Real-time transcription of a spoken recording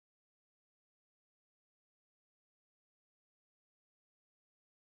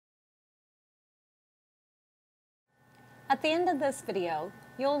At the end of this video,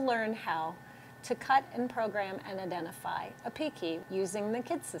 you'll learn how to cut and program and identify a P key using the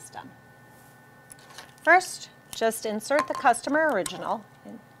KID system. First, just insert the customer original,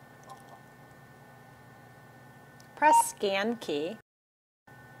 press Scan key.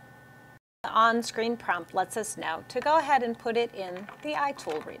 The on-screen prompt lets us know to go ahead and put it in the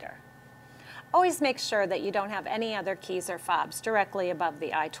iTool reader. Always make sure that you don't have any other keys or fobs directly above the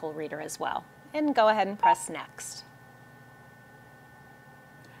iTool reader as well, and go ahead and press Next.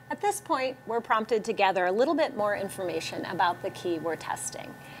 At this point, we're prompted to gather a little bit more information about the key we're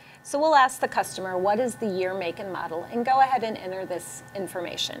testing. So we'll ask the customer what is the year, make, and model, and go ahead and enter this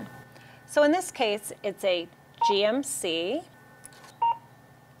information. So in this case, it's a GMC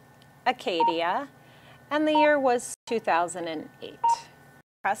Acadia, and the year was 2008.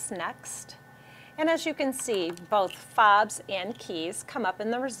 Press Next, and as you can see, both fobs and keys come up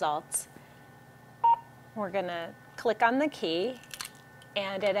in the results. We're going to click on the key,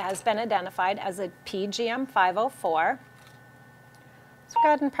 and it has been identified as a PGM504. So go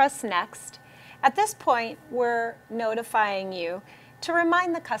ahead and press Next. At this point, we're notifying you to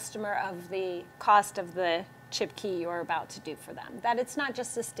remind the customer of the cost of the chip key you're about to do for them, that it's not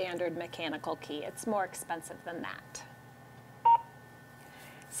just a standard mechanical key, it's more expensive than that.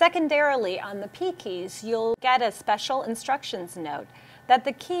 Secondarily, on the P keys, you'll get a special instructions note that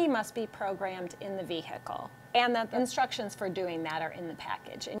the key must be programmed in the vehicle, and that the instructions for doing that are in the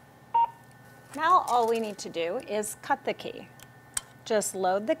package. Now all we need to do is cut the key. Just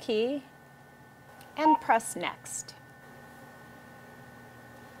load the key and press Next.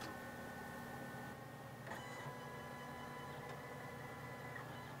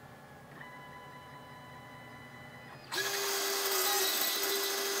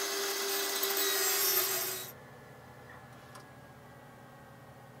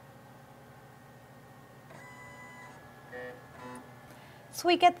 So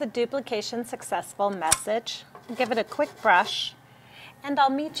we get the duplication successful message. We'll give it a quick brush, and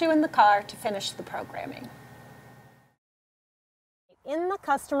I'll meet you in the car to finish the programming. In the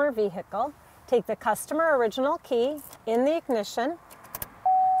customer vehicle, take the customer original key in the ignition,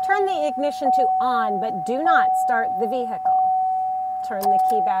 turn the ignition to on, but do not start the vehicle. Turn the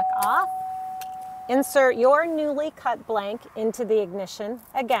key back off, insert your newly cut blank into the ignition.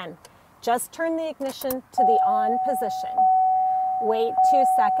 Again, just turn the ignition to the on position. Wait 2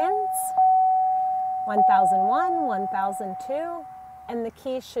 seconds, 1001, 1002, and the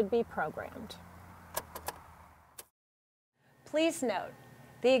key should be programmed. Please note,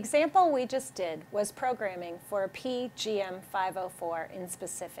 the example we just did was programming for a PGM504 in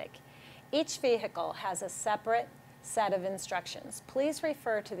specific. Each vehicle has a separate set of instructions. Please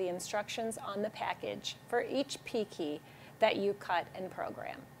refer to the instructions on the package for each P key that you cut and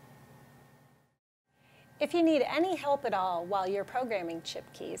program. If you need any help at all while you're programming chip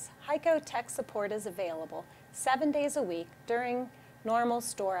keys, HEICO tech support is available 7 days a week during normal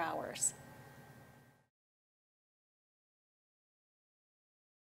store hours.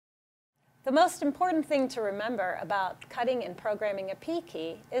 The most important thing to remember about cutting and programming a P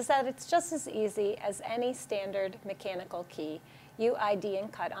key is that it's just as easy as any standard mechanical key you ID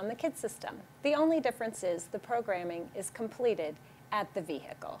and cut on the KID system. The only difference is the programming is completed at the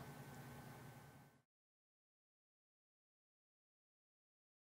vehicle.